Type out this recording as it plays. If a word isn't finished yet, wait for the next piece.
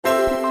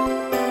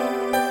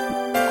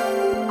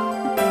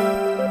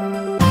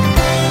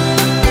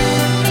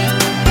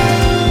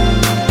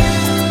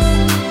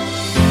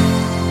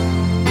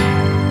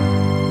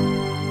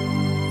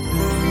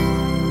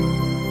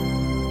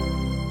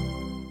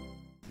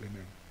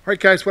All right,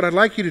 guys, what I'd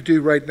like you to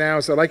do right now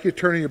is I'd like you to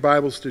turn in your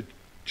Bibles to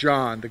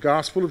John, the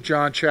Gospel of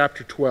John,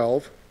 chapter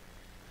 12.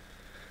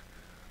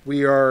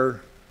 We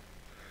are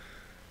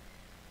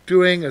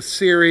doing a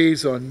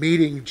series on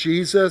meeting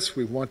Jesus.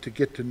 We want to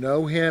get to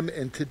know him.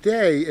 And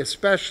today,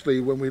 especially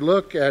when we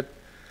look at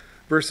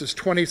verses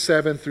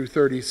 27 through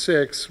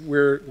 36,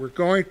 we're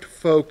going to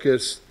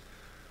focus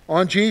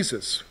on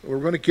Jesus. We're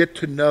going to get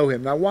to know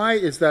him. Now, why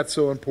is that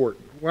so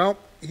important? Well,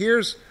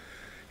 here's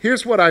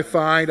what I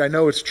find. I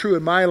know it's true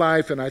in my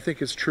life, and I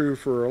think it's true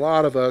for a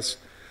lot of us,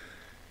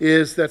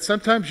 is that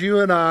sometimes you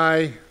and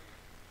I,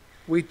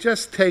 we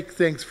just take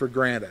things for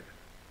granted.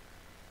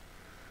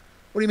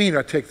 What do you mean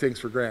I take things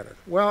for granted?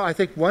 Well, I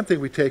think one thing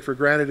we take for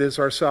granted is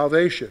our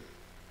salvation.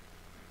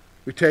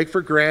 We take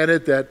for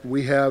granted that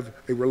we have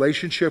a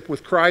relationship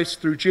with Christ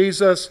through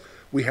Jesus,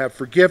 we have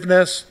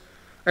forgiveness,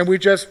 and we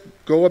just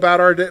go about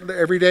our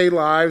everyday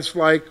lives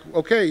like,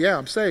 okay, yeah,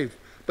 I'm saved.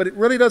 But it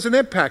really doesn't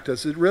impact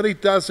us.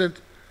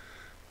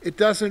 It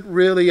doesn't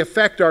really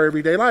affect our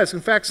everyday lives.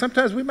 In fact,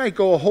 sometimes we might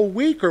go a whole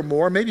week or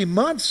more, maybe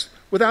months,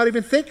 without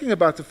even thinking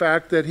about the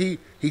fact that he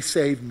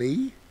saved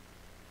me.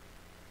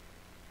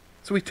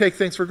 So we take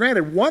things for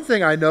granted. One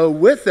thing I know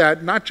with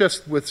that, not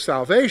just with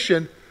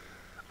salvation,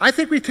 I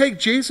think we take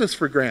Jesus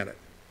for granted.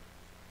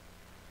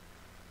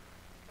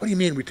 What do you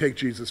mean we take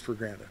Jesus for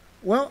granted?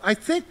 Well, I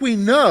think we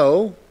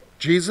know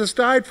Jesus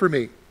died for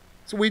me.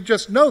 So we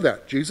just know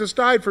that. Jesus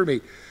died for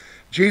me.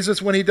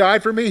 Jesus, when he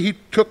died for me, he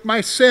took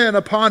my sin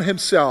upon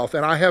himself,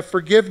 and I have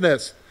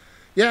forgiveness.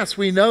 Yes,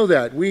 we know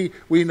that. We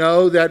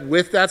know that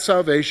with that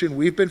salvation,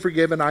 we've been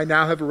forgiven. I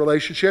now have a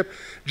relationship.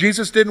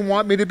 Jesus didn't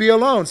want me to be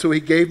alone, so he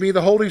gave me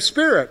the Holy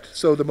Spirit.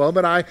 So the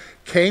moment I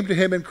came to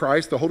him in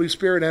Christ, the Holy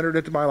Spirit entered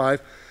into my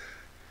life.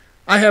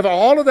 I have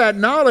all of that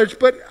knowledge,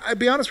 but I'll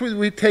be honest with you,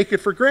 we take it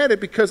for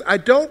granted because I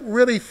don't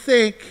really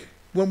think,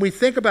 when we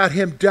think about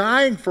him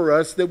dying for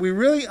us, that we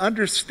really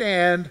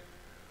understand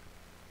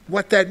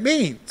what that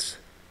means.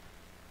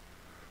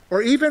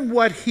 Or even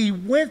what he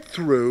went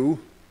through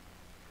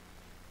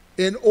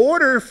in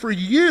order for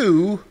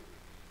you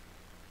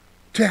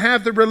to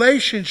have the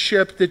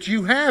relationship that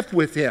you have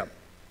with him.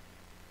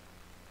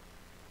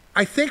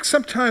 I think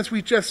sometimes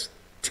we just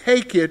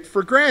take it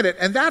for granted.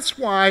 And that's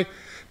why,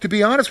 to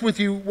be honest with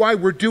you, why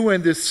we're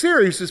doing this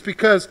series is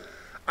because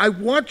I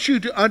want you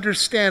to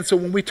understand. So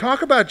when we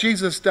talk about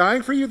Jesus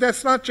dying for you,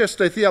 that's not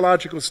just a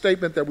theological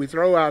statement that we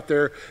throw out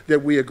there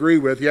that we agree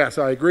with. Yes,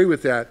 I agree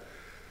with that.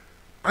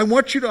 I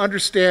want you to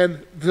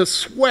understand the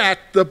sweat,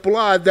 the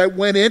blood that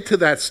went into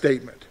that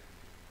statement.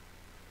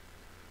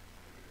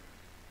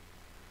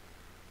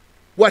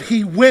 What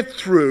he went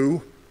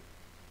through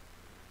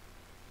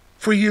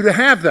for you to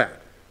have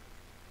that.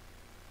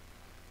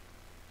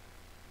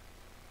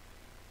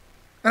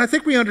 And I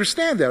think we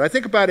understand that. I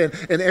think about it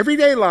in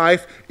everyday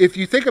life. If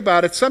you think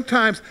about it,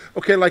 sometimes,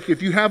 okay, like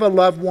if you have a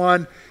loved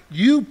one,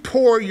 you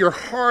pour your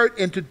heart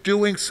into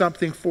doing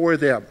something for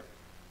them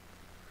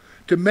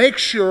to make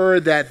sure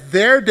that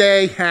their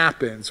day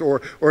happens or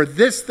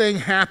this thing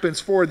happens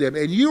for them.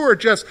 And you are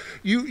just,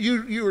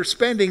 you are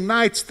spending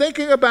nights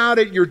thinking about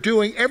it. You're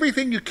doing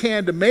everything you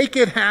can to make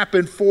it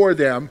happen for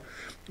them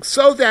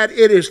so that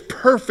it is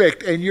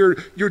perfect, and you're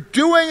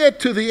doing it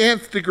to the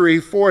nth degree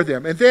for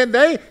them. And then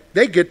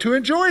they get to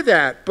enjoy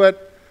that,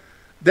 but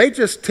they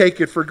just take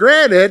it for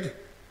granted.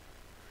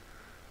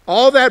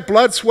 All that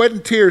blood, sweat,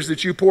 and tears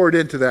that you poured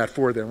into that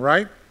for them,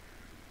 right?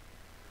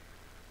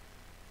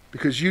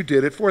 Because you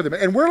did it for them.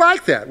 And we're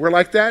like that. We're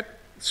like that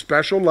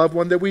special loved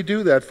one that we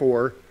do that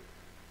for,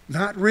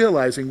 not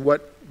realizing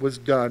what was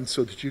done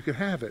so that you could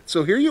have it.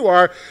 So here you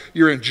are,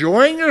 you're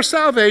enjoying your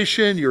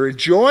salvation, you're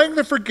enjoying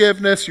the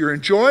forgiveness, you're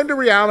enjoying the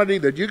reality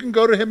that you can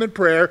go to him in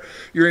prayer,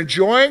 you're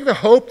enjoying the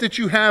hope that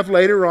you have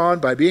later on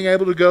by being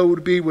able to go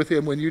to be with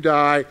him when you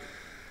die.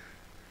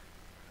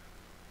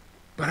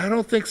 But I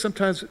don't think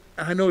sometimes,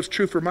 I know it's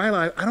true for my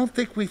life, I don't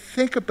think we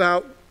think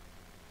about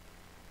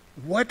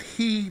what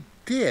he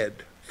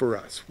did for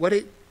us, what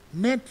it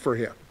meant for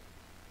him,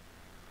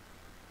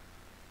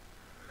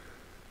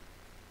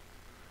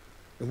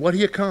 and what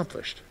he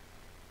accomplished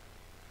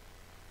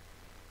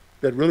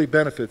that really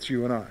benefits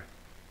you and I.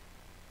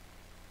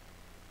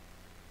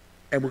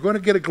 And we're going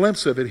to get a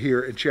glimpse of it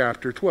here in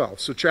chapter 12.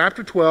 So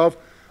chapter 12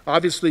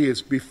 obviously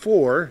is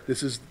before,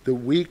 this is the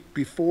week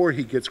before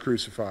he gets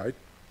crucified.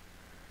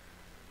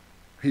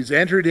 He's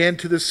entered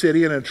into the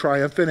city in a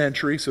triumphant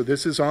entry, so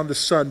this is on the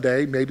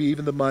Sunday, maybe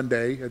even the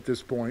Monday at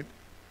this point.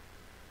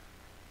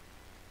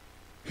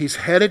 He's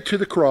headed to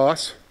the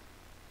cross.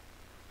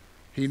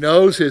 He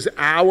knows his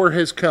hour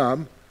has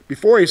come.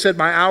 Before he said,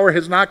 my hour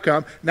has not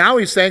come. Now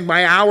he's saying,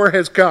 my hour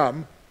has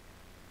come.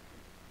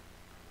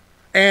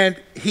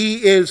 And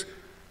he is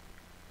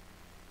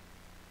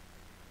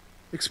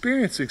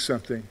experiencing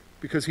something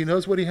because he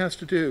knows what he has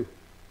to do.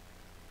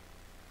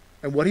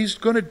 And what he's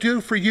going to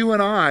do for you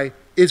and I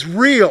is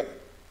real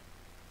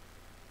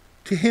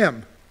to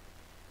him.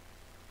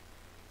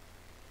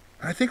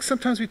 I think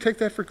sometimes we take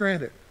that for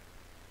granted.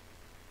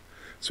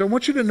 So I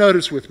want you to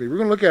notice with me. We're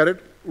going to look at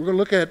it. We're going to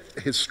look at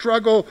his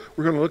struggle.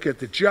 We're going to look at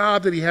the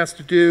job that he has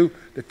to do,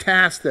 the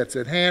task that's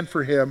at hand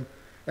for him,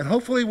 and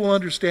hopefully we'll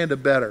understand it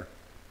better.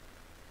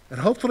 And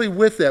hopefully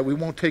with that, we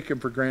won't take him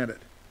for granted.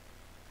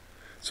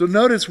 So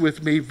notice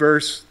with me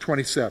verse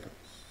 27.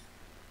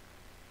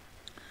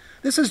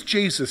 This is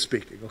Jesus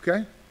speaking,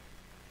 okay?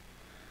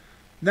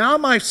 Now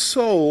my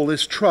soul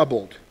is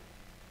troubled.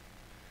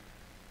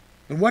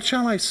 And what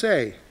shall I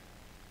say?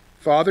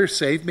 Father,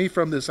 save me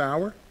from this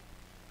hour?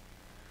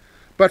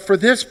 But for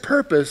this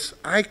purpose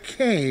I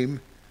came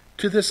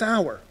to this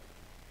hour.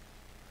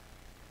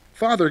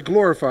 Father,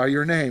 glorify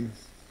your name.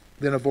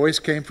 Then a voice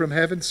came from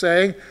heaven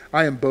saying,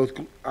 I have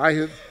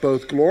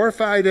both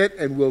glorified it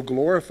and will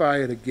glorify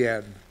it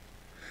again.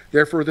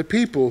 Therefore the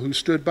people who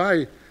stood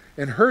by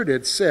and heard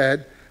it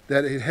said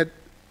that it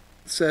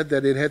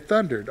had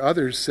thundered.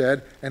 Others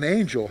said an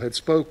angel had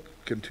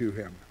spoken to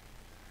him.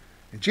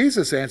 And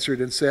Jesus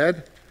answered and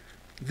said,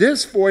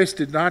 this voice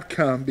did not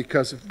come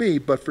because of me,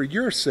 but for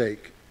your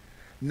sake.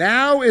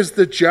 Now is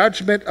the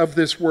judgment of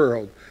this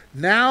world.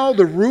 Now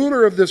the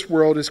ruler of this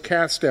world is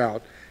cast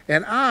out.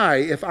 And I,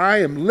 if I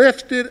am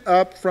lifted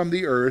up from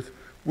the earth,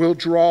 will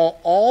draw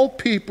all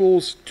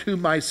peoples to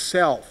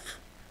myself.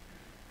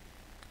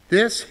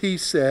 This he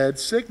said,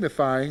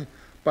 signifying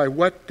by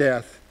what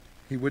death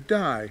he would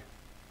die.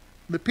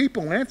 The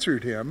people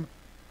answered him,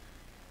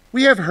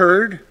 we have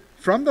heard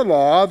from the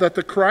law that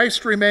the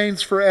Christ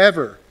remains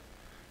forever.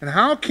 And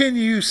how can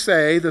you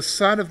say the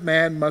Son of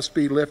Man must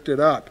be lifted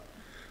up?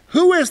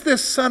 Who is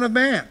this Son of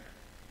Man?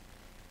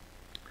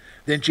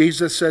 Then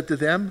Jesus said to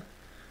them,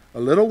 a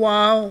little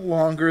while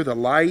longer the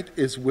light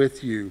is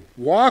with you.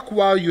 Walk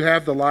while you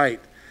have the light,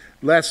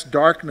 lest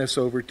darkness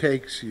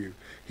overtakes you.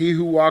 He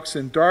who walks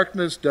in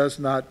darkness does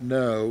not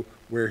know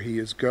where he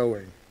is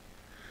going.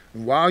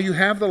 And while you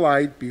have the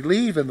light,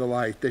 believe in the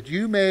light, that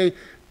you may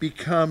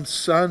become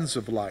sons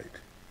of light.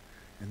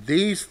 And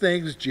these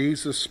things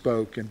Jesus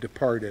spoke and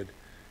departed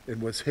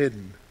and was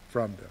hidden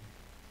from them.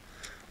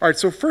 All right,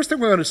 so first thing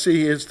we're going to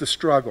see is the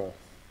struggle.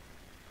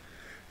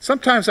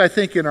 Sometimes I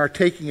think in our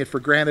taking it for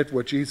granted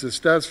what Jesus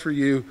does for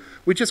you,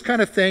 we just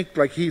kind of think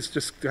like he's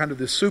just kind of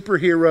this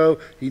superhero.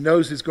 He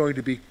knows he's going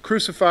to be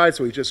crucified,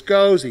 so he just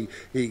goes.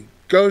 He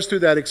goes through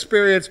that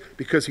experience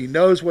because he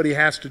knows what he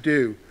has to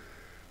do.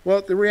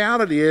 Well, the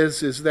reality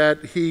is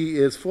that he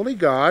is fully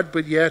God,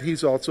 but yet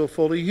he's also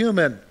fully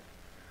human.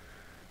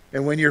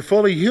 And when you're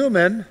fully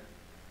human,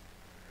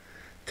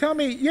 tell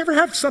me, you ever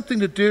have something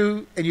to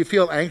do and you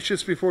feel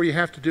anxious before you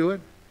have to do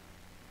it?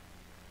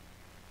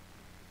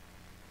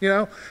 You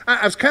know,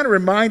 I was kind of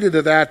reminded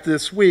of that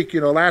this week.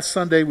 You know, last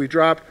Sunday we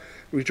dropped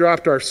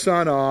our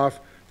son off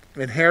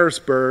in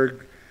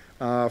Harrisburg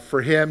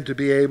for him to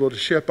be able to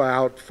ship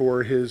out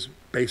for his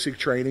basic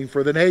training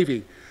for the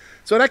Navy.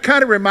 So that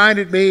kind of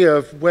reminded me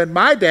of when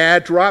my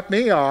dad dropped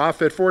me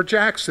off at Fort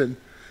Jackson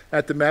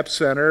at the MEP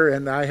Center,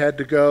 and I had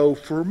to go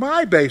for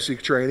my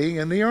basic training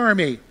in the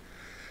Army.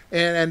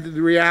 And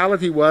the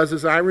reality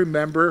was I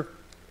remember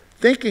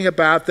thinking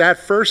about that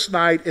first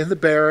night in the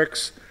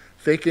barracks,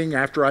 thinking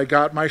after I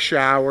got my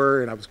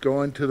shower and I was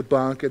going to the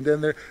bunk, and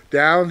then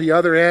down the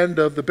other end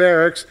of the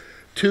barracks,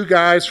 two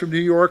guys from New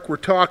York were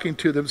talking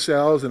to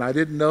themselves, and I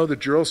didn't know the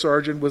drill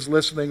sergeant was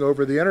listening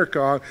over the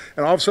intercom,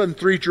 and all of a sudden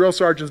 3 drill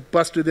sergeants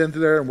busted into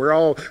there, and we're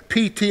all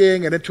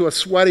PTing and into a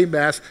sweaty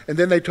mess, and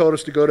then they told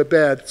us to go to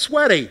bed.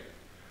 Sweaty.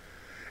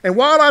 And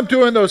while I'm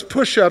doing those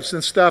push-ups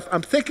and stuff,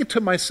 I'm thinking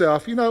to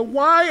myself, you know,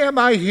 why am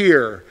I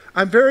here?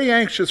 I'm very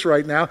anxious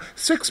right now.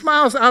 6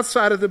 miles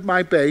outside of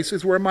my base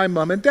is where my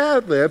mom and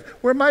dad live,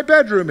 where my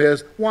bedroom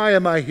is. Why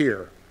am I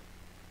here?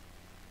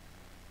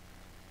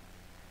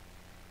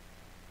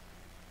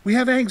 We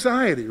have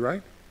anxiety,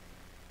 right?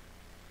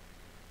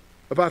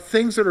 About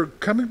things that are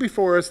coming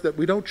before us that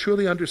we don't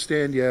truly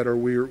understand yet, or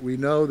we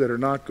know that are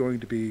not going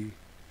to be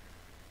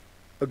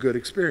a good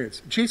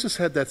experience. Jesus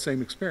had that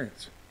same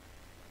experience.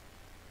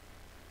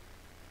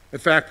 In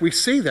fact, we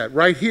see that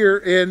right here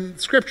in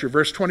Scripture,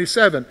 verse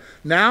 27.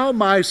 Now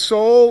my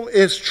soul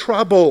is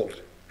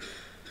troubled.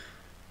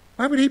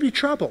 Why would he be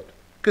troubled?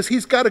 Because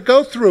he's got to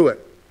go through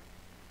it.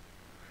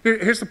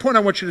 Here's the point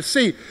I want you to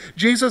see.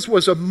 Jesus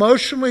was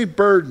emotionally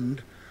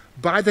burdened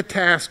by the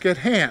task at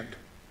hand.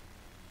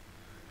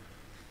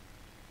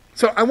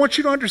 So I want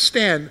you to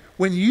understand,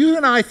 when you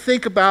and I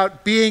think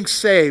about being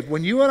saved,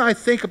 when you and I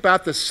think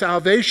about the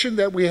salvation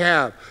that we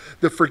have,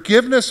 the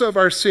forgiveness of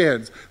our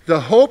sins,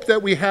 the hope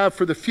that we have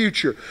for the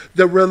future,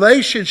 the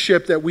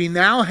relationship that we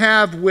now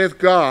have with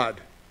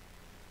God,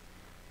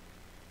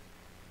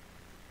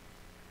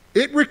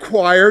 it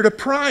required a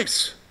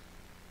price.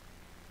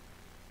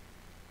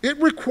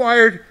 It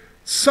required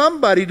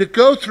somebody to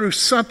go through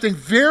something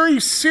very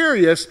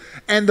serious,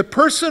 and the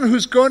person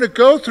who's going to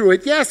go through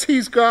it, yes,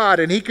 he's God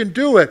and he can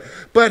do it,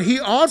 but he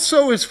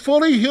also is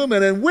fully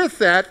human, and with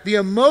that, the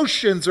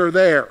emotions are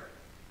there.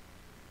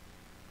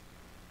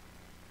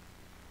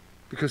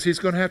 Because he's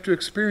going to have to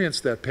experience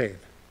that pain.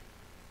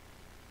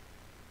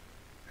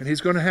 And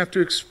he's going to have to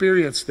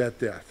experience that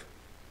death.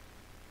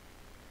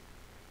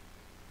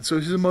 So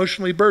he's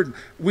emotionally burdened.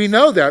 We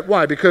know that.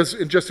 Why? Because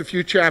in just a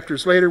few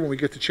chapters later, when we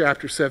get to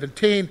chapter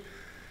 17,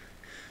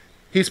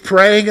 he's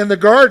praying in the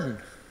garden.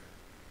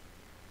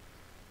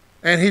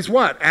 And he's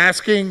what?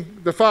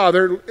 Asking the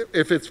Father,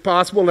 if it's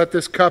possible, let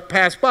this cup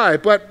pass by.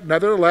 But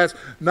nevertheless,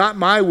 not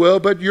my will,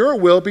 but your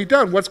will be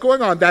done. What's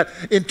going on? That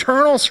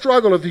internal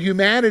struggle of the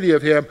humanity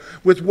of him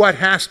with what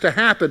has to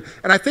happen.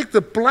 And I think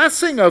the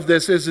blessing of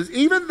this is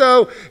even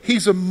though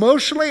he's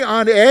emotionally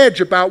on edge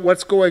about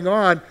what's going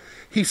on,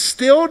 he's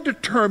still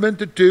determined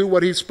to do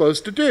what he's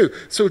supposed to do.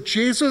 So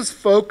Jesus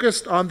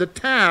focused on the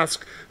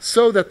task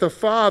so that the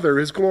Father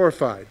is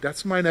glorified.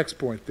 That's my next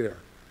point there.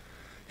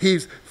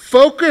 He's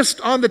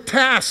focused on the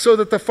task so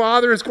that the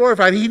Father is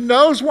glorified. He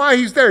knows why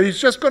he's there. He's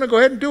just going to go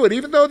ahead and do it,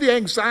 even though the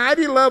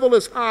anxiety level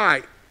is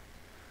high.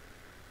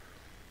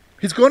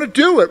 He's going to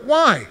do it.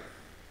 Why?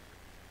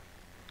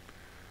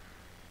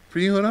 For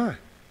you and I.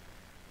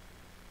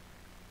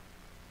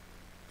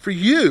 For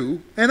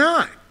you and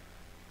I.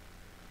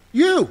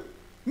 You.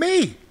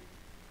 Me.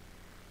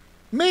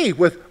 Me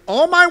with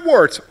all my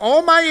warts,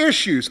 all my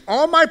issues,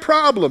 all my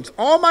problems,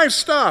 all my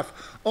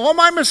stuff, all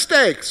my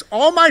mistakes,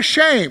 all my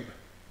shame.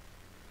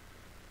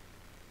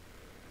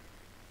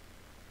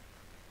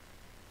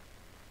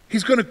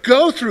 He's going to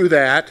go through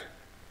that.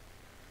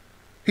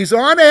 He's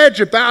on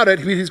edge about it.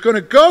 He's going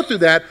to go through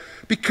that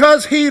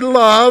because he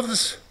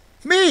loves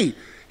me.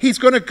 He's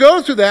going to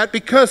go through that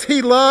because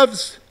he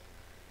loves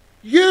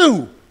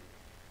you.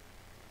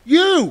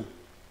 You.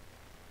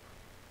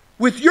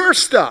 With your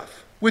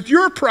stuff, with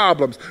your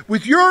problems,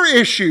 with your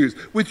issues,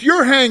 with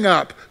your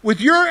hang-up, with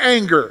your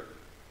anger.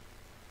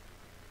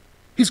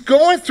 He's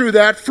going through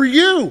that for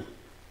you.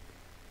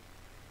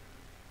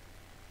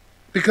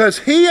 Because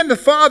he and the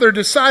Father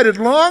decided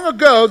long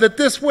ago that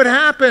this would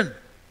happen.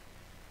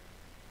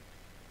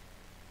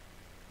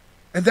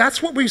 And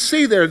that's what we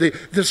see there,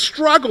 the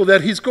struggle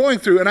that he's going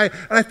through. And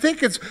I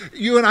think it's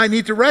you and I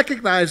need to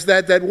recognize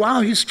that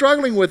while he's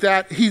struggling with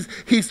that,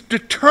 he's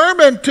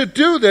determined to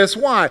do this.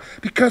 Why?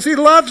 Because he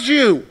loves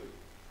you.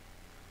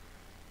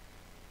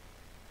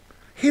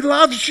 He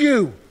loves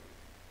you.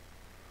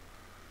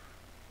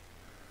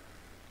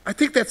 I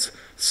think that's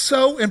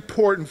so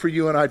important for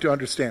you and I to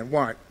understand.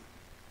 Why?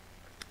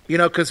 You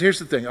know, because here's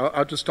the thing.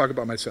 I'll just talk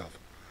about myself.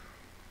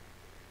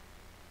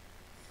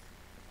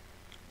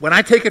 When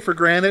I take it for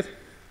granted,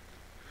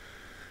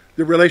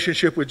 the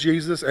relationship with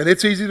Jesus, and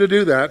it's easy to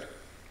do that,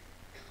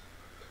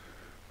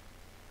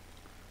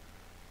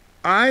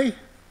 I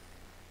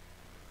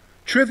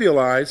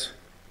trivialize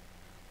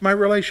my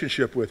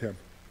relationship with him.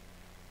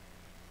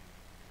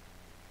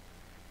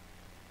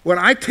 When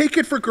I take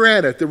it for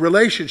granted, the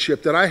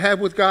relationship that I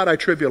have with God, I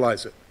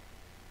trivialize it.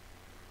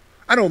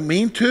 I don't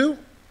mean to,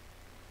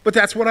 but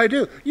that's what I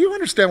do. You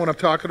understand what I'm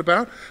talking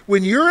about?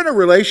 When you're in a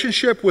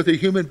relationship with a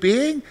human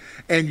being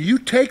and you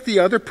take the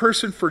other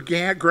person for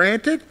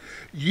granted,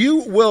 you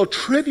will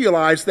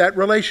trivialize that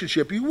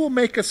relationship. You will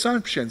make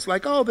assumptions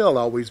like, oh, they'll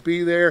always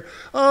be there.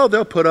 Oh,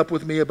 they'll put up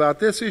with me about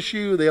this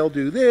issue. They'll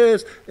do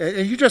this.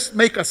 And you just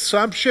make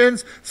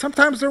assumptions.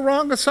 Sometimes they're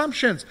wrong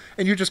assumptions.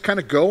 And you just kind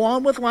of go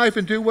on with life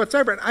and do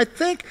whatever. And I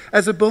think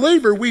as a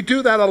believer, we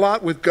do that a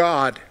lot with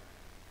God.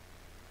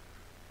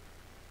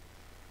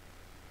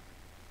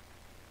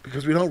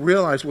 Because we don't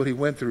realize what he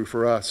went through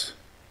for us.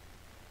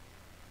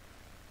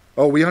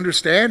 Oh, we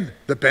understand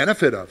the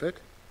benefit of it.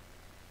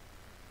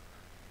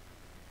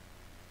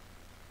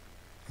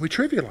 We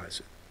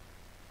trivialize it.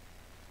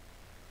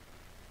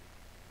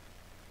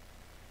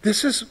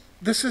 This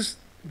is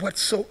what's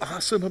so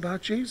awesome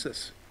about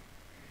Jesus.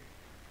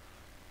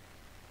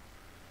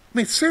 I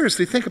mean,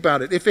 seriously, think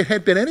about it. If it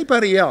had been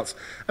anybody else,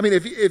 I mean,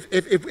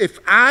 if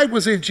I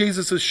was in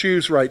Jesus'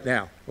 shoes right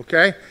now,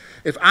 okay?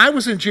 If I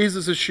was in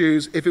Jesus'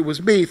 shoes, if it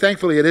was me,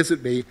 thankfully it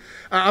isn't me,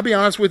 I'll be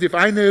honest with you, if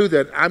I knew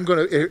that I'm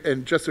going to,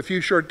 in just a few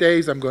short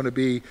days, I'm going to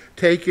be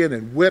taken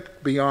and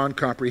whipped beyond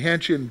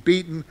comprehension,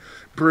 beaten,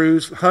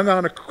 bruised, hung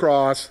on a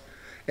cross,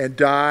 and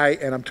die,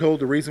 and I'm told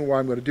the reason why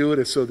I'm going to do it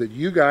is so that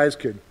you guys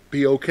can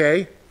be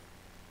okay.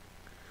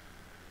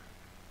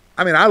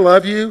 I mean, I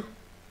love you,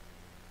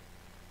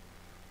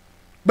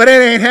 but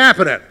it ain't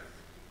happening.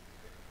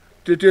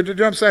 Do you know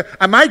what I'm saying?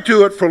 I might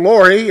do it for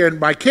Lori and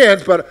my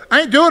kids, but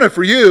I ain't doing it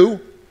for you.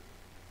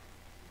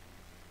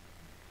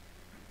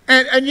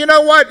 And you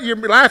know what? You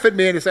laugh at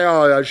me and you say,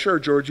 oh, sure,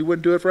 George, you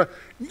wouldn't do it for us.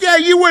 Yeah,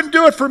 you wouldn't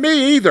do it for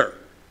me either.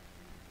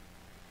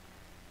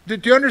 Do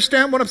you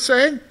understand what I'm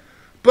saying?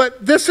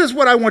 But this is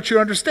what I want you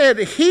to understand.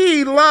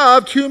 He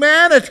loved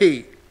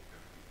humanity.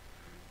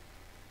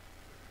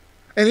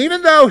 And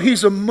even though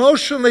he's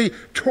emotionally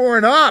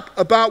torn up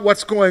about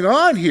what's going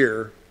on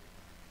here,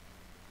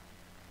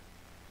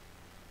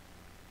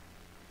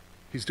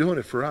 he's doing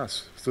it for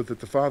us so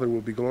that the Father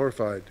will be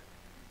glorified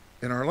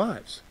in our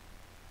lives.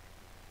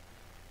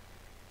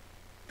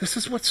 This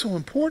is what's so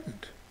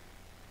important.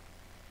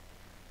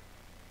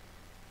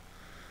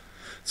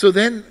 So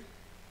then,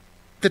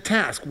 the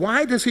task.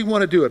 Why does he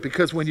want to do it?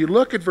 Because when you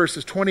look at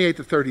verses 28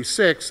 to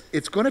 36,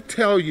 it's going to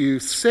tell you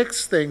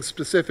 6 things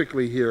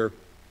specifically here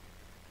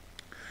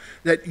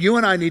that you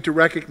and I need to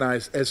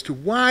recognize as to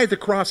why the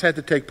cross had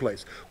to take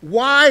place.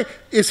 Why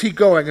is he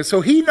going? And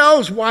so he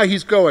knows why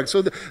he's going.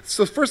 So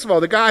first of all,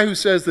 the guy who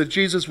says that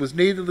Jesus was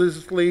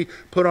needlessly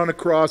put on a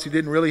cross, he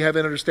didn't really have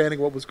an understanding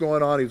of what was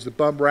going on, he was a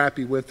bum rap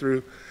he went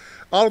through,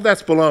 all of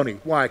that's baloney.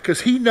 Why?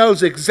 Because he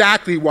knows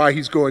exactly why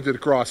he's going to the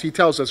cross. He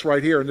tells us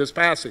right here in this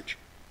passage.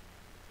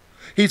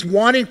 He's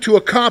wanting to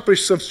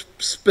accomplish some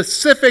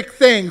specific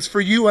things for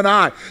you and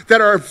I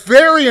that are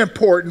very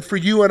important for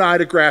you and I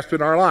to grasp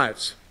in our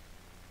lives.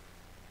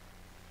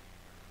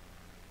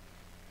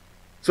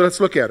 So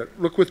let's look at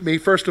it. Look with me,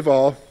 first of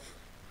all,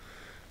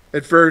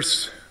 at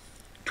verse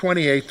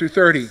 28 through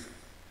 30.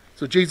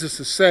 So Jesus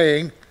is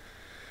saying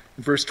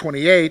in verse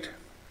 28,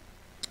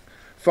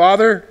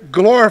 Father,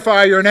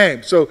 glorify your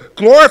name. So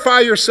glorify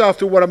yourself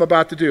to what I'm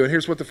about to do. And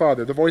here's what the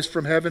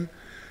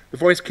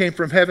voice came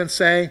from heaven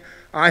saying,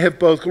 I have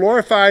both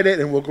glorified it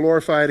and will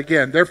glorify it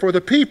again. Therefore the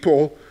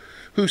people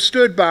who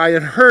stood by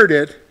and heard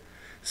it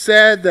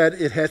said that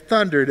it had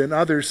thundered, and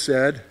others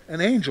said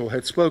an angel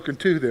had spoken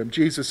to them.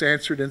 Jesus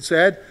answered and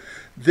said,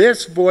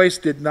 this voice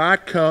did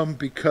not come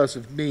because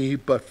of me,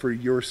 but for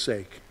your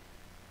sake.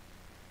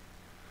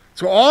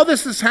 So all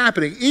this is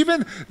happening.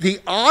 Even the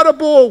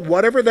audible,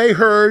 whatever they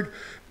heard,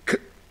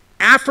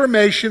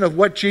 affirmation of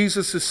what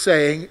Jesus is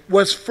saying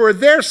was for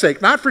their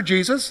sake, not for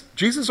Jesus.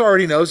 Jesus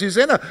already knows. He's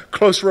in a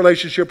close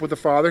relationship with the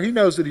Father. He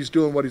knows that he's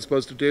doing what he's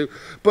supposed to do.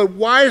 But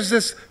why is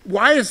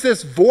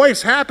this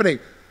voice happening?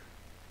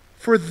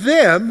 For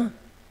them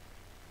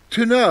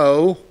to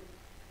know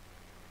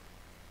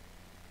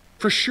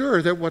for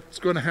sure that what's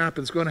going to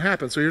happen is going to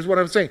happen. So here's what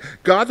I'm saying.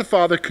 God the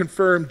Father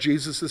confirmed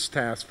Jesus'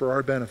 task for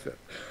our benefit.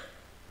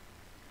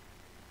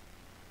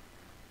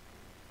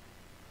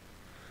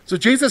 So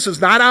Jesus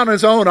is not on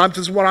his own. This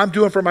is what I'm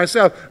doing for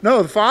myself.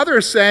 No, the Father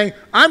is saying,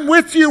 I'm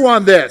with you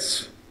on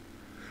this.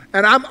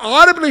 And I'm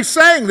audibly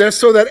saying this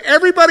so that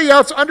everybody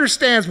else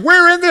understands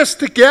we're in this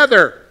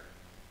together.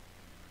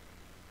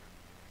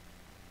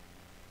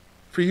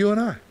 For you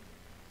and I.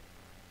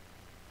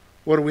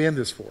 What are we in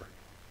this for?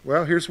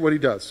 Well, here's what he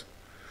does.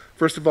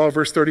 First of all,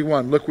 verse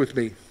 31, look with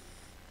me.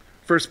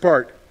 First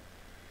part.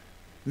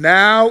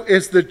 Now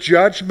is the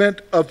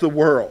judgment of the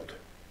world.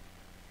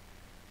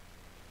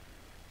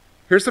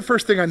 Here's the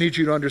first thing I need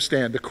you to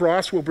understand. The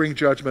cross will bring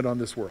judgment on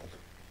this world.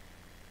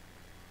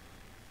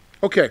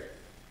 Okay.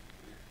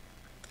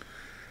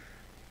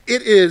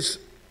 It is,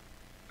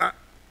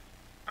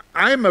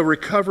 I'm a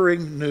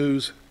recovering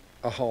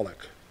news-aholic.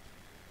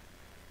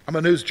 I'm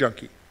a news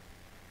junkie.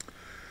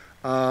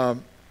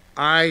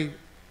 I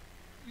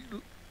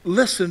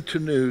listen to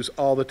news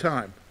all the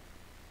time.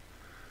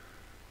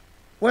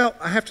 Well,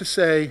 I have to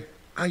say,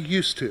 I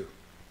used to.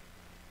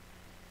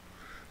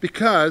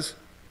 Because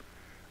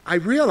I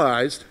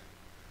realized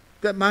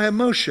that my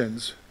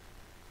emotions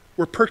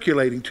were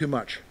percolating too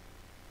much.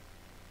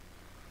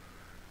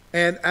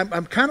 And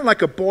I'm kind of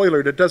like a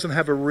boiler that doesn't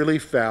have a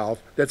relief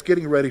valve that's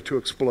getting ready to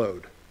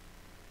explode.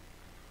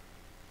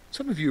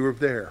 Some of you are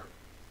there.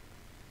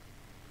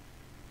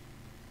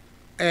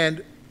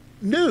 And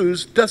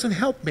news doesn't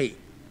help me.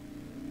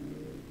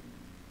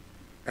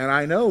 And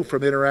I know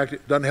from interacting,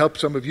 it doesn't help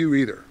some of you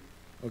either.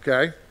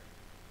 Okay?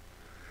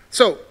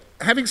 So,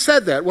 having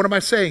said that, what am I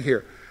saying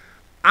here?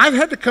 I've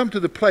had to come to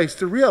the place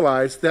to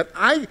realize that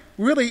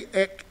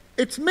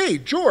it's me,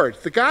 George,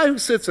 the guy who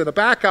sits in a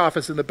back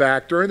office in the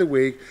back during the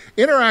week,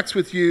 interacts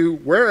with you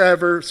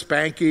wherever,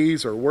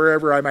 Spanky's or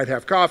wherever I might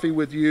have coffee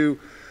with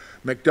you,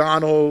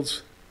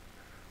 McDonald's,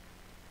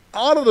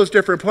 all of those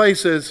different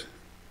places.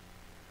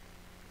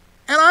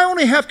 And I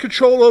only have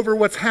control over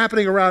what's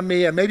happening around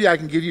me, and maybe I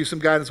can give you some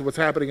guidance on what's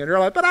happening in your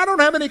life, but I don't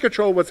have any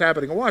control of what's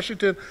happening in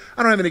Washington.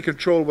 I don't have any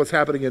control of what's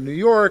happening in New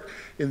York,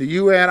 in the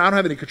UN. I don't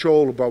have any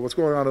control about what's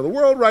going on in the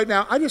world right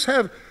now.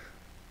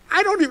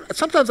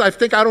 Sometimes I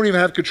think I don't even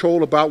have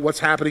control about what's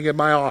happening in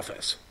my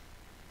office.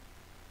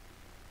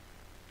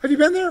 Have you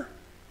been there?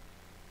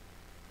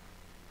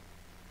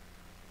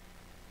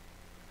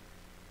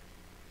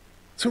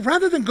 So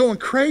rather than going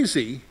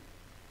crazy,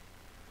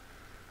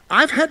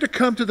 I've had to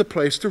come to the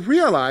place to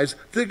realize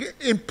the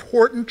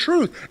important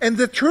truth. And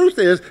the truth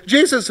is,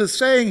 Jesus is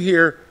saying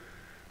here,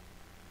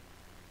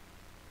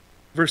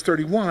 verse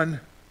 31,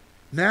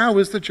 now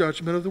is the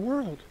judgment of the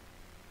world.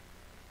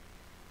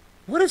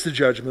 What is the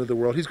judgment of the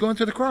world? He's going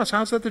to the cross.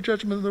 How's that the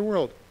judgment of the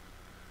world?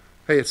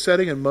 Hey, it's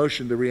setting in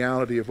motion the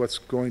reality of what's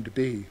going to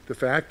be. The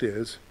fact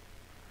is,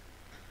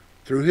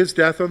 through his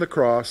death on the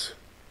cross,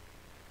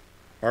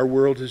 our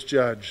world is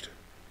judged.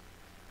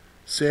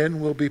 Sin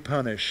will be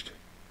punished.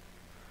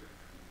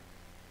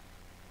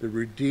 The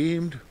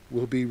redeemed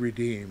will be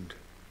redeemed.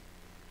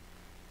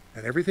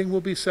 And everything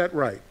will be set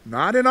right.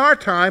 Not in our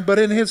time, but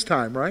in his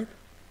time, right?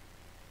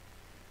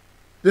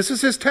 This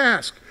is his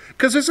task.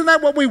 Because isn't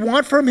that what we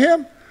want from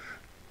him?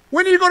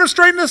 When are you going to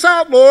straighten this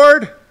out,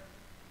 Lord?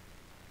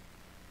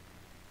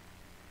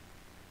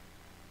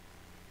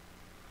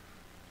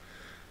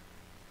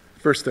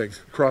 First thing,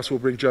 the cross will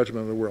bring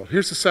judgment on the world.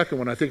 Here's the second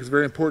one I think is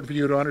very important for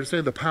you to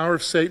understand. The power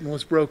of Satan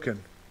was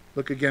broken.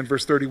 Look again,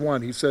 verse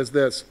 31. He says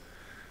this.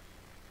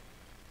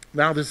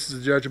 Now this is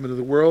the judgment of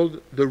the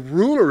world. The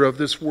ruler of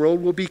this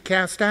world will be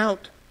cast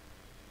out.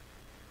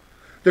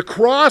 The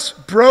cross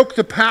broke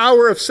the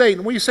power of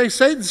Satan. When you say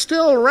Satan's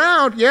still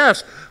around,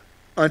 yes,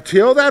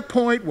 until that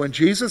point when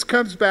Jesus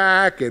comes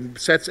back and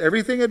sets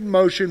everything in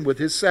motion with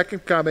his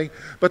second coming.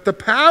 But the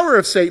power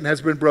of Satan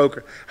has been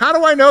broken. How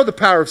do I know the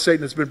power of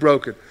Satan has been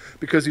broken?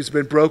 Because he's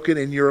been broken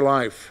in your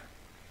life.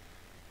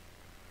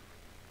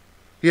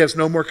 He has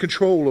no more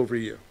control over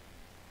you.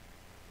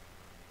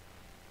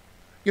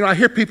 You know, I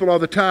hear people all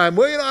the time,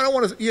 well, I don't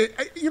want to,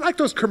 you like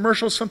those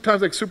commercials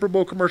sometimes, like Super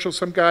Bowl commercials,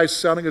 some guy's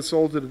selling his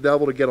soul to the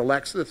devil to get a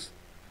Lexus.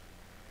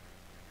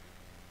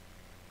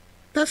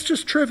 That's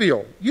just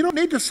trivial. You don't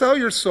need to sell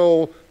your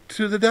soul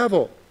to the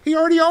devil. He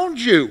already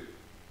owns you.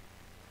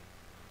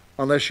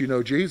 Unless you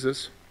know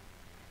Jesus.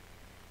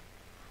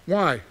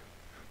 Why?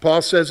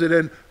 Paul says it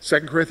in 2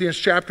 Corinthians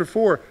chapter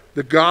 4.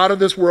 The God of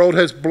this world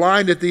has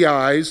blinded the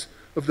eyes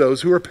of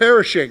those who are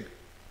perishing.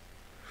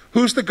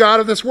 Who's the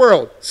God of this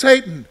world?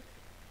 Satan.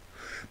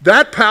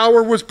 That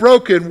power was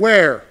broken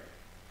where?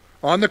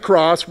 On the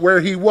cross, where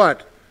he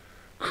what?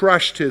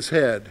 Crushed his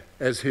head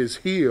as his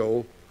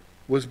heel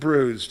was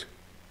bruised.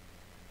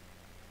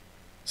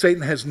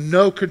 Satan has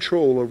no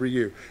control over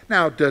you.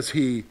 Now, does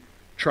he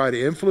try to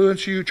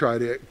influence you, try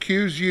to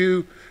accuse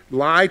you,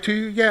 lie to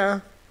you? Yeah.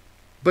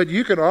 But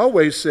you can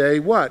always say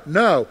what?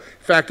 No.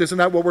 In fact, isn't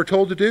that what we're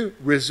told to do?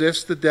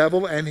 Resist the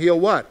devil and he'll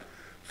what?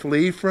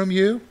 Flee from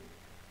you?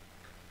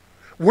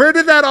 Where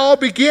did that all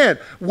begin?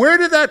 Where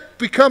did that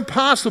become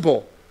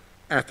possible?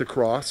 At the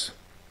cross.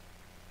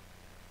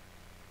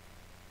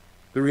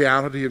 The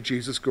reality of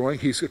Jesus going,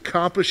 he's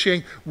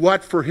accomplishing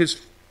what for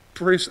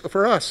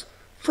us?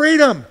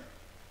 Freedom.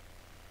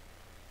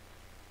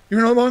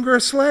 You're no longer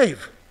a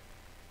slave.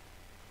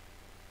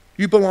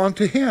 You belong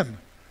to him.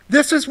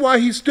 This is why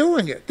he's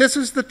doing it. This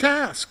is the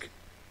task.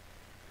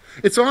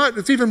 It's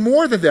even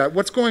more than that.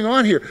 What's going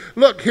on here?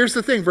 Look, here's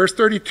the thing, verse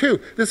 32.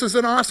 This is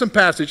an awesome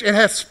passage. It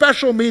has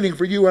special meaning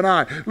for you and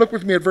I. Look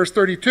with me at verse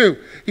 32.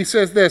 He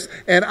says this,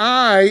 and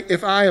I,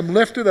 if I am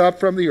lifted up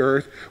from the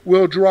earth,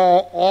 will draw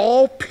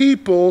all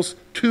peoples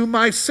to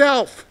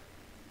myself.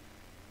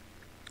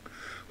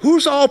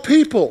 Who's all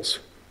peoples?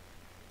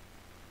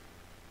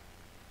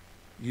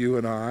 You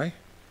and I.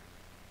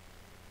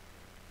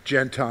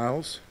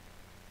 Gentiles.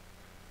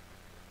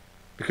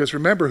 Because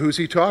remember, who's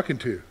he talking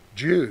to?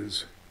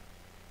 Jews.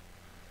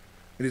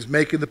 And he's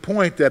making the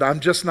point that I'm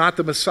just not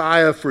the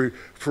Messiah for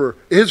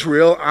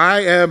Israel.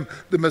 I am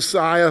the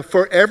Messiah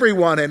for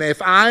everyone. And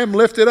if I am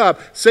lifted up,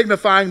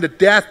 signifying the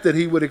death that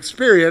he would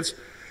experience,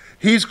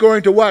 he's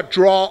going to what?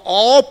 Draw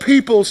all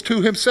peoples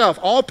to himself.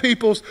 All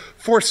peoples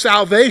for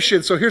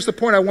salvation. So here's the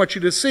point I want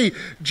you to see.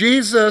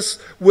 Jesus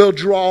will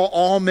draw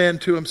all men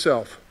to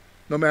himself.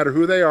 No matter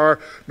who they are,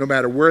 no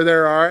matter where they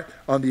are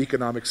on the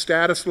economic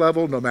status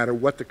level, no matter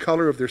what the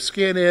color of their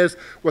skin is,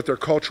 what their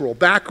cultural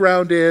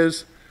background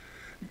is.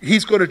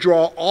 He's going to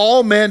draw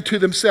all men to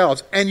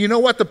themselves. And you know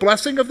what the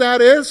blessing of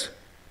that is?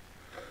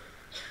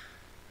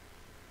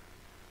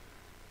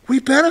 We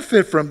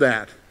benefit from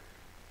that.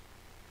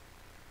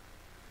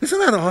 Isn't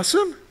that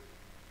awesome?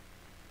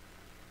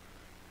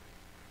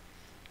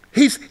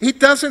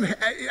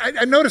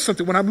 I noticed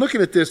something. When I'm looking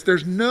at this,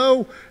 there's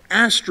no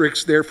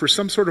asterisk there for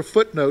some sort of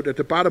footnote at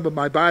the bottom of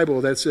my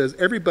Bible that says,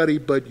 everybody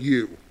but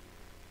you.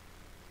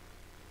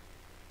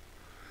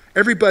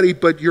 Everybody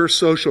but your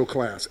social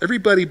class.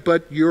 Everybody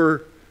but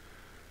your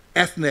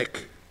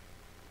ethnic.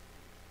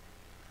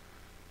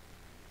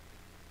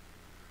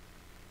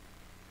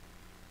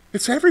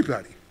 It's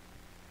everybody.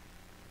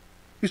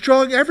 He's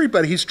drawing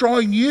everybody. He's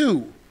drawing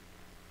you.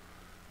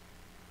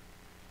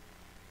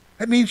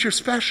 That means you're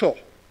special.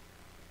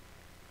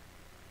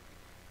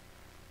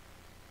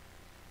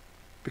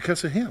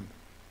 Because of him.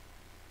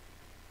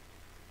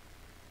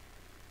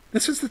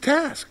 This is the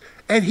task.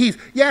 And he's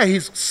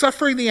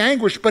suffering the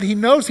anguish, but he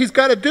knows he's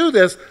got to do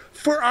this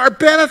for our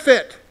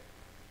benefit.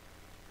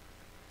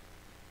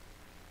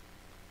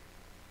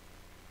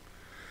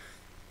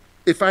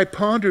 If I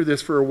ponder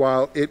this for a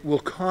while, it will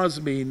cause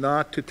me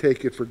not to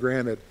take it for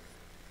granted.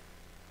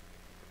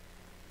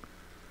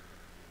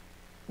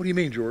 What do you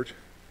mean, George?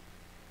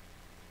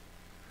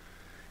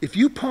 If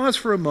you pause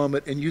for a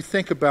moment and you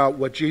think about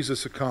what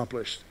Jesus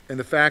accomplished and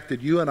the fact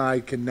that you and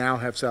I can now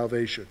have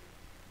salvation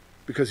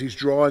because he's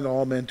drawing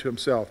all men to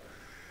himself.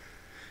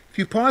 If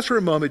you pause for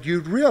a moment,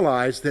 you'd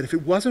realize that if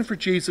it wasn't for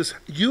Jesus,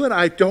 you and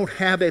I don't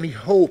have any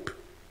hope.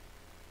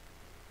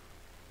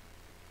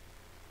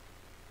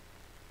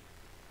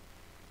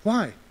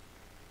 Why?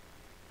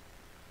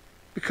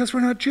 Because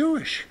we're not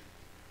Jewish.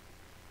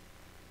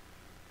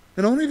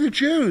 And only the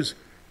Jews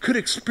could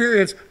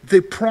experience the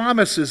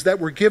promises that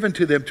were given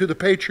to them, to the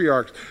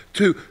patriarchs,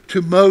 to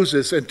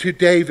Moses and to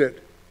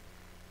David.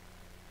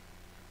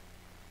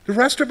 The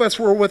rest of us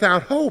were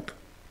without hope.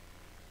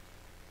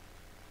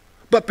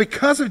 But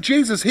because of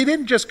Jesus, he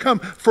didn't just come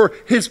for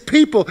his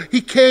people.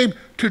 He came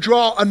to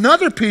draw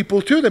another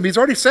people to them. He's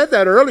already said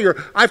that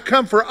earlier. I've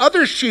come for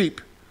other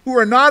sheep who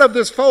are not of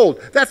this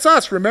fold. That's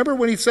us. Remember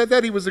when he said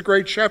that he was the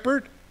great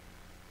shepherd?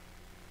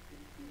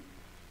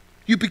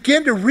 you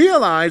begin to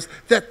realize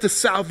that the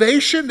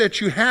salvation that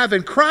you have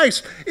in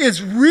Christ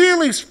is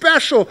really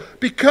special,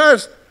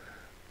 because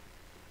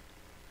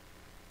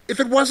if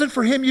it wasn't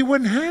for him, you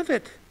wouldn't have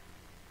it.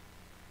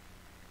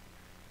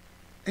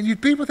 And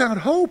you'd be without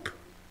hope.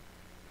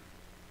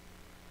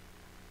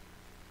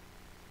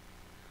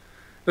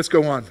 Let's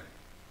go on.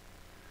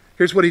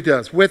 Here's what he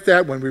does. With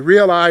that, when we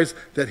realize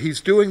that he's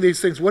doing these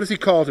things, what does he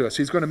call to us?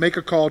 He's going to make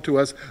a call to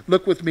us.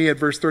 Look with me at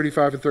verse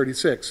 35 and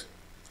 36.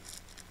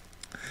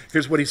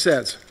 Here's what he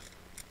says.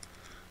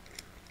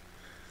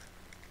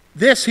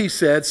 This, he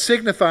said,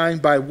 signifying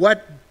by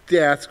what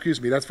death,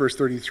 that's verse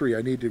 33.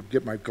 I need to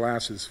get my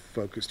glasses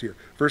focused here.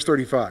 Verse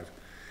 35.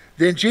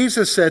 Then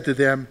Jesus said to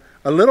them,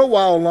 a little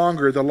while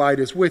longer the light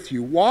is with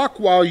you. Walk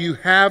while you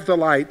have the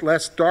light,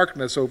 lest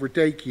darkness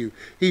overtake you.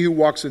 He who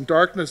walks in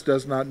darkness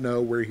does not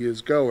know where he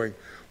is going.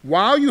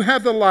 While you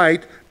have the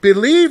light,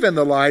 believe in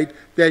the light,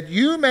 that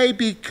you may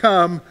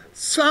become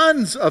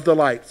sons of the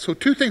light. So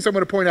two things I'm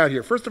going to point out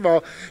here. First of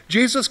all,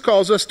 Jesus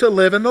calls us to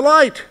live in the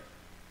light.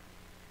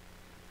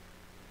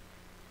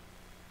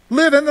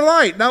 Live in the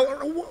light. Now,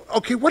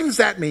 okay, what does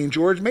that mean,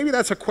 George? Maybe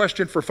that's a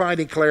question for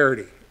finding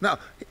clarity. No,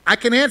 I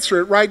can answer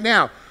it right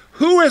now.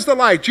 Who is the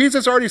light?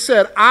 Jesus already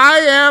said, I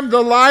am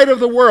the light of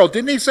the world.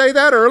 Didn't he say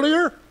that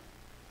earlier?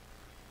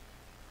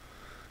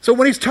 So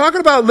when he's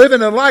talking about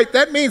living in light,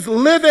 that means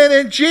living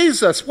in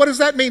Jesus. What does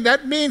that mean?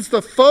 That means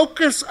the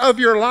focus of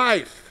your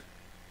life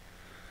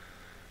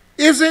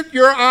isn't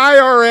your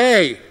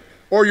IRA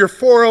or your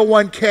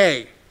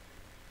 401k.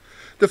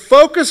 The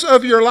focus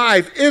of your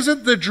life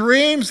isn't the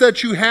dreams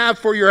that you have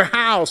for your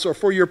house or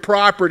for your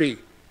property.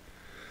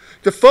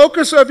 The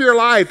focus of your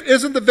life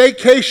isn't the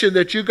vacation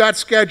that you got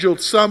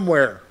scheduled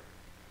somewhere,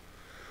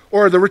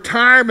 or the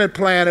retirement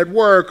plan at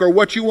work, or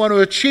what you want to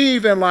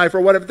achieve in life, or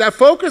whatever. That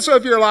focus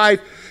of your life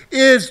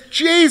is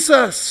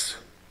Jesus.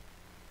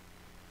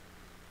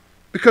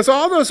 Because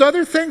all those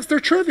other things, they're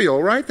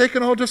trivial, right? They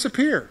can all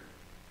disappear.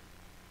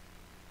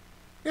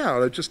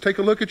 Yeah, just take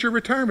a look at your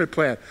retirement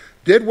plan.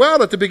 Did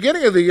well at the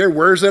beginning of the year.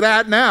 Where's it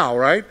at now,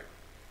 right?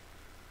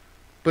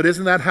 But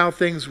isn't that how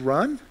things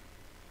run?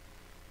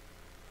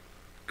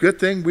 Good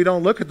thing we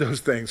don't look at those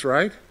things,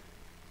 right?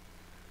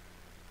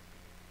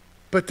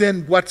 But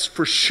then what's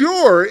for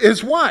sure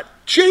is what?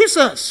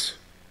 Jesus.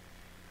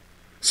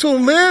 So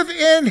live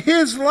in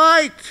his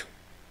light.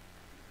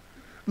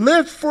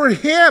 Live for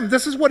him.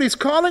 This is what he's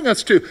calling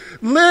us to.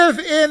 Live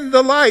in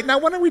the light. Now,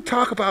 when we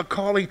talk about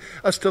calling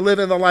us to live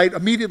in the light,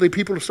 immediately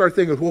people start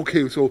thinking,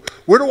 okay, so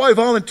where do I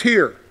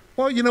volunteer?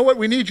 Well, you know what?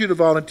 We need you to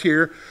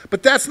volunteer,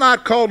 but that's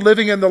not called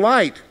living in the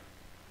light.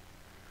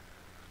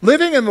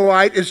 Living in the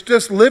light is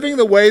just living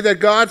the way that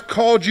God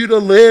called you to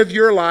live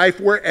your life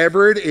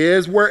wherever it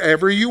is,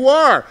 wherever you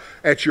are.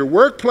 At your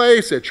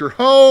workplace, at your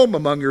home,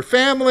 among your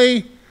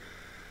family.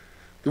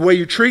 The way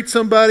you treat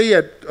somebody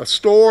at a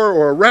store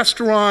or a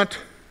restaurant.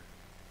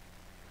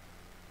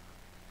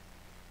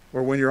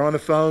 Or when you're on the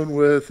phone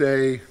with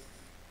a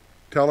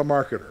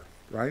telemarketer,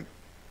 right?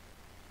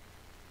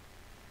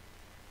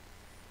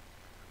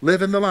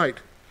 Live in the light.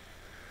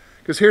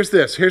 Because here's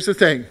the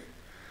thing.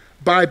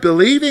 By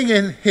believing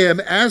in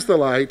him as the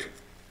light,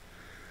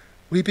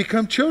 we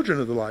become children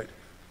of the light.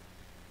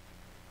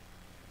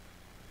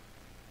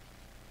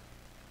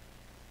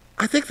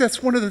 I think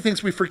that's one of the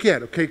things we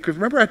forget, okay? Because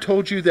remember I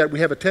told you that we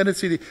have a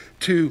tendency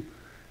to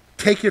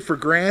take it for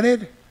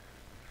granted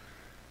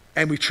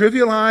and we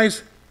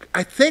trivialize.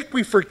 I think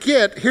we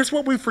forget. Here's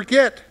what we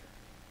forget.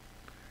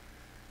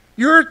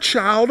 You're a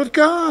child of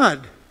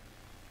God.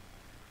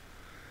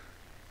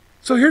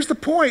 So here's the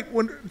point.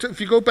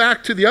 If you go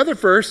back to the other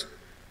verse,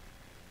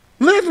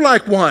 live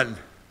like one.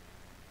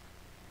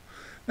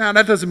 Now,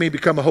 that doesn't mean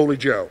become a holy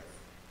Joe.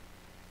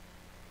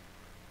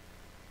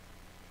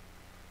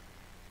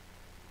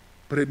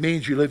 But it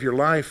means you live your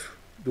life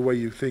the way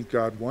you think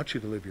God wants you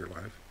to live your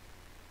life.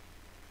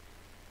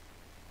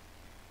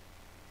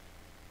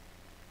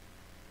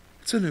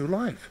 It's a new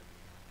life.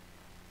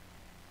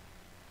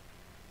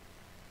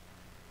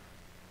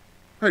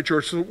 All right,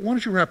 George, so why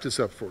don't you wrap this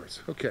up for us?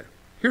 Okay.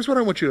 Here's what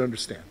I want you to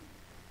understand.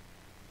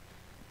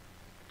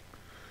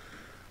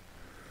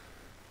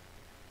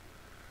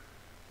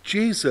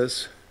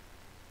 Jesus,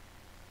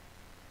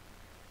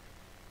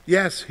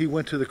 yes, he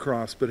went to the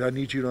cross, but I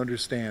need you to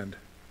understand.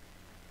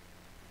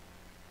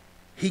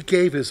 He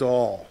gave his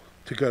all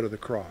to go to the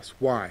cross.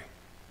 Why?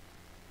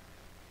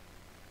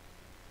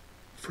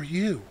 For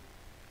you.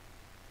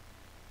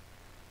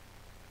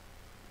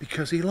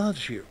 Because he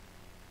loves you.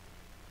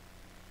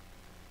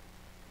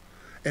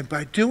 And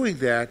by doing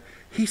that,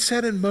 he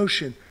set in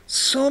motion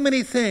so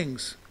many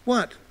things.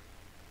 What?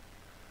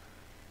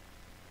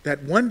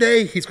 That one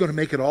day he's going to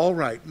make it all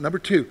right. Number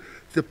two,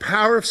 the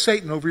power of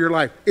Satan over your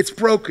life. It's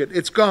broken.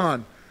 It's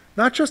gone.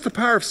 Not just the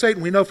power of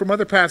Satan, we know from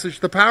other passages,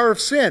 the power of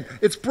sin.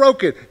 It's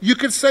broken. You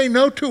can say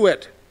no to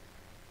it.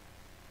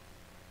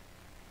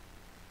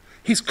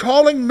 He's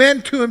calling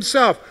men to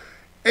himself,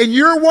 and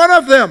you're one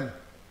of them.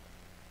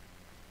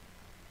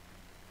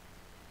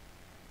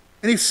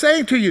 And he's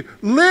saying to you,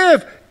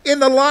 live in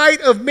the light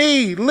of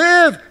me.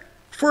 Live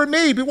for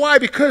me. Why?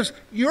 Because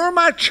you're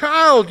my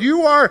child.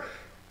 You are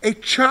a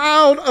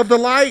child of the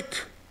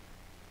light.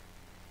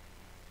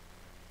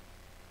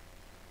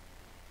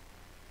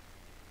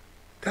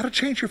 That'll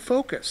change your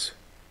focus.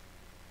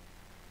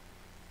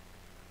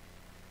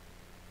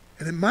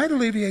 And it might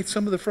alleviate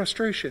some of the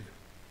frustration.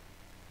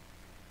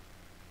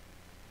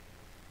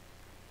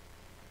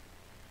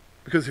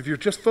 Because if you're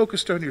just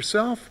focused on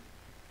yourself,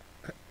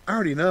 I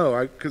already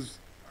know, because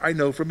I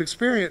know from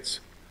experience.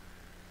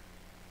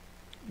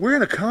 We're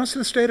in a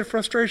constant state of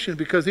frustration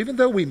because even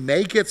though we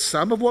may get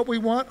some of what we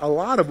want, a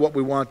lot of what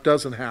we want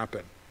doesn't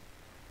happen.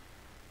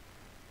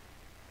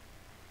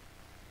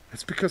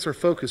 It's because our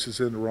focus is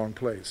in the wrong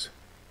place.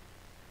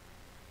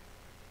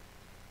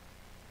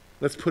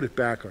 Let's put it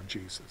back on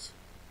Jesus.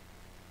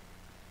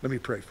 Let me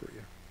pray for you.